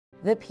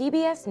The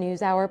PBS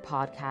NewsHour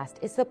podcast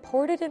is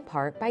supported in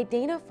part by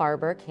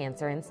Dana-Farber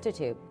Cancer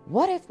Institute.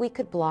 What if we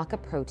could block a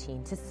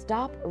protein to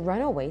stop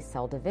runaway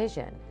cell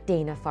division?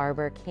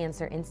 Dana-Farber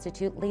Cancer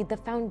Institute laid the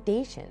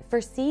foundation for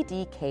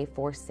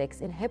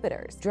CDK4/6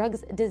 inhibitors,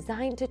 drugs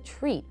designed to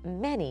treat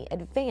many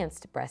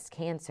advanced breast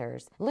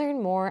cancers.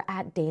 Learn more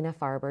at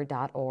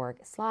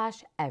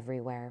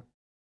danafarber.org/everywhere.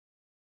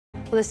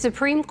 The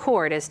Supreme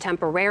Court has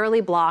temporarily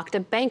blocked a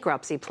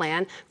bankruptcy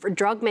plan for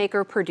drug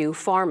maker Purdue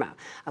Pharma,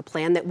 a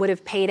plan that would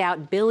have paid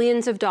out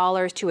billions of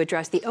dollars to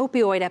address the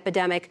opioid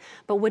epidemic,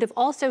 but would have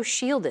also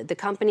shielded the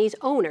company's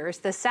owners,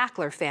 the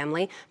Sackler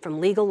family, from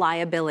legal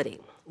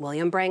liability.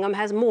 William Brangham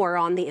has more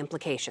on the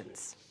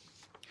implications.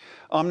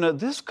 Now,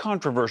 this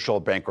controversial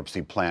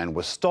bankruptcy plan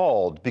was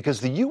stalled because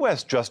the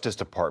U.S. Justice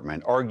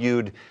Department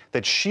argued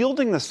that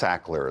shielding the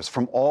Sacklers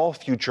from all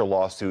future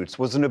lawsuits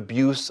was an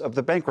abuse of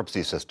the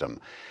bankruptcy system.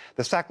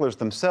 The Sacklers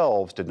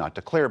themselves did not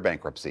declare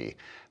bankruptcy.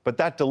 But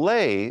that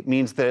delay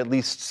means that at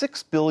least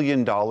 $6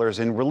 billion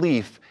in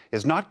relief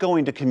is not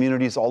going to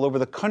communities all over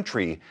the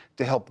country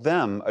to help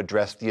them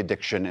address the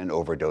addiction and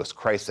overdose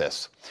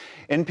crisis.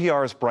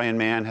 NPR's Brian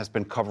Mann has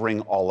been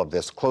covering all of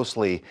this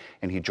closely,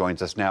 and he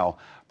joins us now.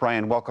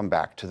 Brian, welcome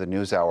back to the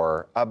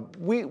NewsHour.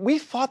 We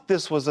thought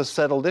this was a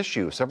settled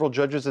issue. Several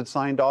judges had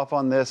signed off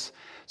on this.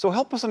 So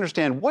help us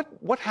understand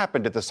what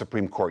happened at the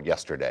Supreme Court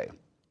yesterday.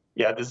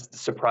 Yeah, this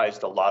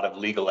surprised a lot of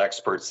legal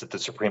experts that the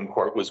Supreme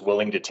Court was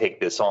willing to take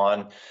this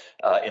on.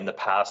 In the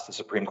past, the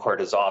Supreme Court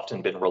has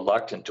often been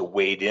reluctant to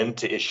wade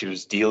into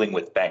issues dealing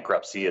with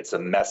bankruptcy. It's a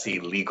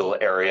messy legal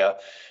area.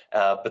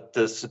 But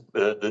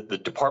the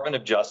Department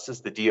of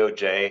Justice, the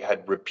DOJ,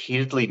 had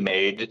repeatedly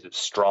made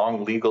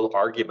strong legal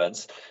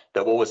arguments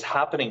that what was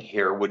happening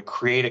here would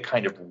create a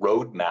kind of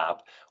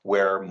roadmap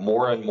where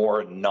more and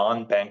more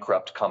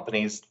non-bankrupt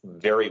companies,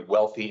 very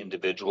wealthy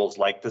individuals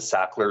like the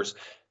Sacklers,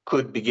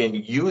 could begin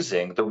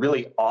using the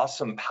really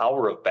awesome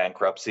power of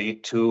bankruptcy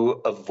to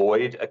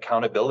avoid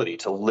accountability,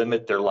 to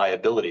limit their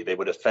liability. They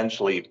would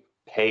essentially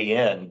pay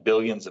in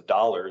billions of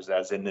dollars,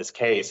 as in this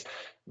case,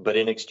 but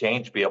in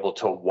exchange be able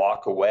to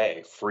walk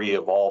away free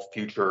of all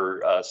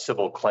future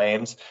civil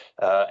claims.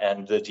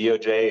 And the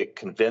DOJ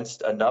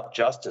convinced enough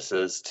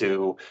justices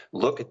to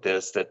look at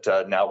this that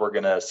now we're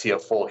going to see a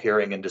full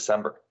hearing in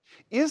December.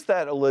 Is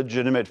that a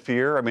legitimate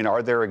fear? I mean,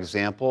 are there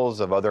examples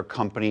of other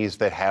companies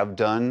that have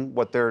done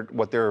what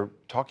they're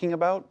talking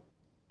about?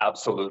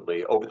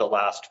 Absolutely. Over the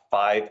last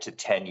 5 to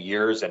 10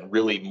 years, and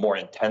really more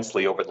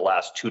intensely over the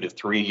last 2 to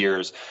 3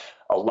 years,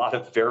 a lot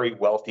of very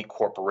wealthy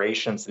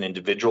corporations and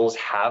individuals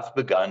have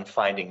begun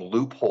finding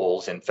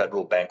loopholes in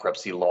federal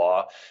bankruptcy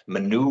law,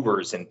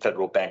 maneuvers in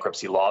federal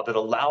bankruptcy law that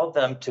allow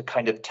them to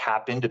kind of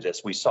tap into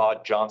this. We saw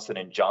Johnson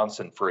 &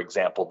 Johnson, for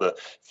example, the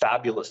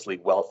fabulously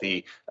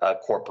wealthy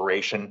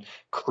corporation,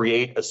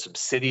 create a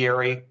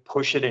subsidiary,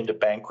 push it into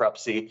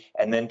bankruptcy,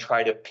 and then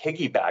try to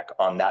piggyback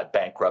on that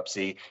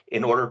bankruptcy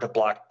in order to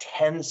block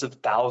tens of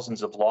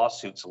thousands of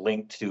lawsuits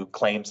linked to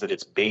claims that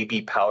its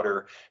baby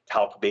powder,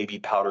 talc baby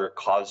powder,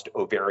 caused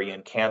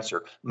ovarian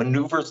cancer.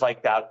 Maneuvers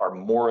like that are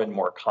more and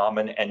more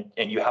common, and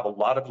you have a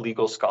lot of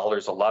legal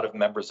scholars, a lot of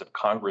members of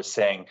Congress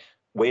saying,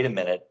 wait a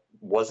minute,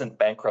 wasn't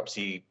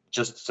bankruptcy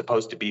just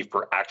supposed to be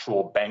for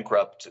actual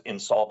bankrupt,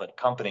 insolvent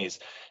companies?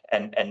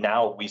 And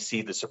now we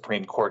see the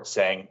Supreme Court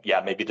saying, yeah,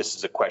 maybe this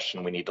is a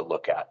question we need to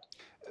look at.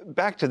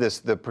 Back to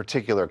the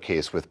particular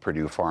case with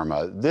Purdue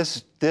Pharma,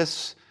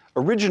 this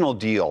original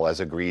deal, as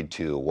agreed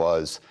to,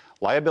 was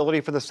liability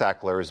for the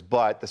Sacklers,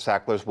 but the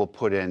Sacklers will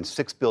put in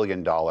 $6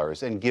 billion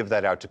and give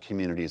that out to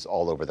communities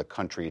all over the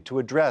country to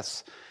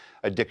address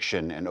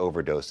addiction and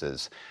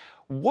overdoses.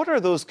 What are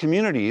those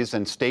communities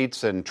and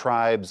states and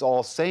tribes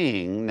all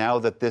saying now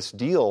that this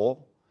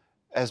deal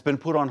has been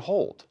put on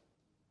hold?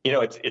 You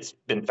know, it's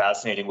been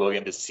fascinating,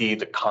 William, to see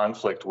the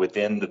conflict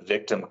within the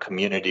victim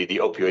community, the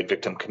opioid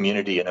victim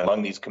community, and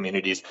among these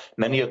communities.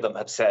 Many of them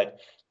have said,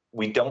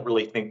 we don't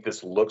really think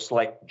this looks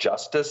like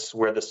justice,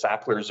 where the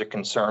Sacklers are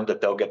concerned that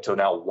they'll get to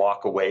now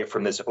walk away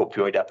from this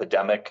opioid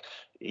epidemic,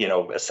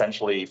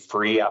 essentially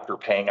free after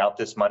paying out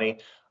this money.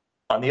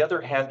 On the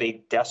other hand,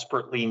 they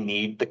desperately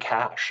need the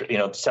cash.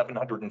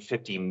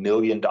 $750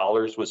 million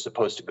was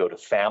supposed to go to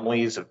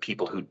families of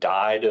people who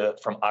died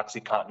from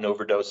OxyContin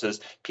overdoses,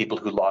 people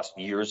who lost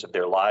years of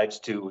their lives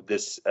to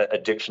this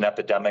addiction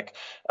epidemic,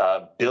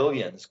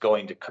 billions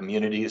going to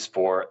communities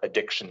for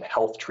addiction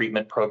health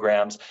treatment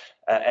programs.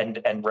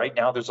 And right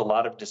now, there's a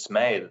lot of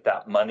dismay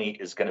that money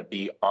is going to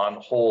be on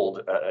hold,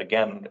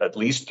 again, at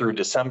least through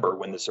December,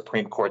 when the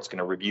Supreme Court's going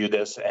to review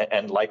this,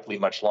 and likely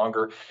much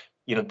longer.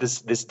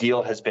 This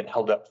deal has been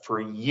held up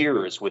for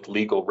years with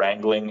legal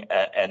wrangling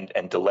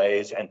and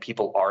delays, and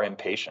people are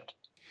impatient.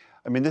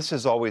 I mean, this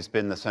has always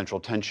been the central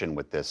tension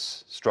with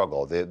this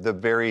struggle, the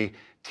very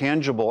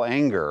tangible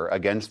anger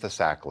against the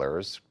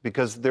Sacklers,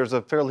 because there's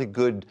a fairly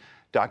good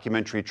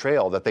documentary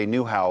trail that they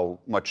knew how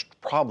much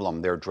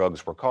problem their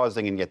drugs were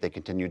causing, and yet they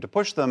continued to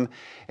push them.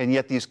 And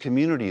yet these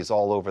communities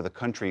all over the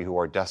country who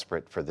are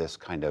desperate for this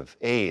kind of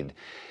aid.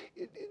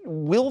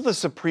 Will the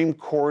Supreme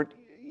Court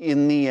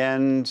in the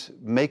end,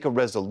 make a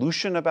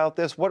resolution about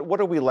this?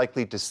 What are we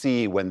likely to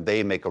see when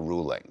they make a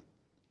ruling?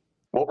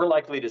 What we're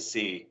likely to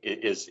see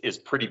is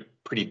pretty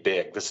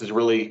big. This is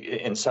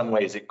really, in some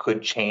ways, it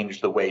could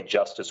change the way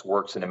justice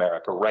works in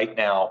America. Right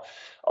now,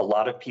 a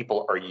lot of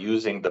people are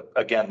using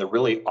the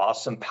really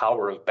awesome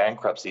power of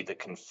bankruptcy that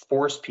can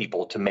force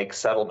people to make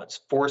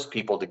settlements, force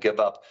people to give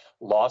up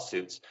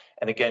lawsuits.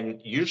 And again,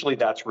 usually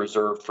that's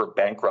reserved for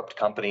bankrupt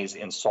companies,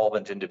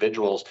 insolvent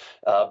individuals.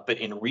 But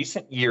in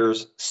recent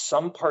years,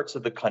 some parts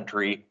of the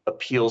country,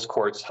 appeals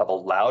courts have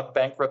allowed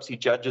bankruptcy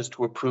judges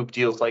to approve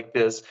deals like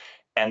this.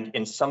 And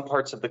in some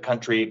parts of the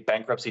country,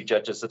 bankruptcy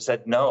judges have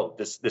said, no,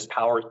 this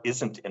power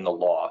isn't in the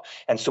law.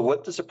 And so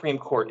what the Supreme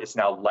Court is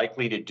now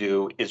likely to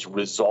do is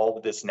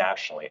resolve this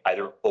nationally,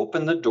 either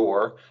open the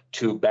door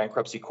to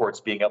bankruptcy courts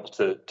being able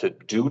to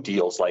do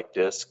deals like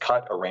this,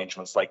 cut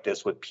arrangements like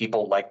this with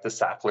people like the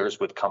Sacklers,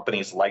 with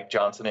companies like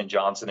Johnson &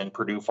 Johnson and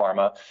Purdue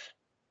Pharma.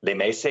 They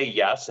may say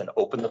yes and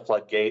open the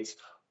floodgates.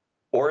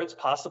 Or it's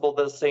possible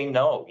they'll say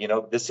no.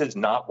 This is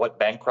not what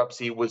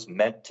bankruptcy was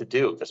meant to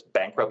do. This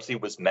bankruptcy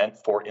was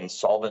meant for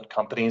insolvent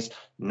companies,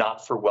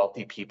 not for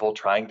wealthy people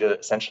trying to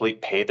essentially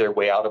pay their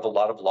way out of a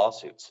lot of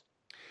lawsuits.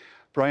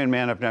 Brian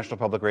Mann of National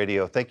Public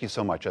Radio, thank you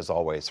so much, as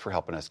always, for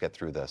helping us get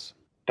through this.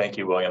 Thank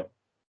you, William.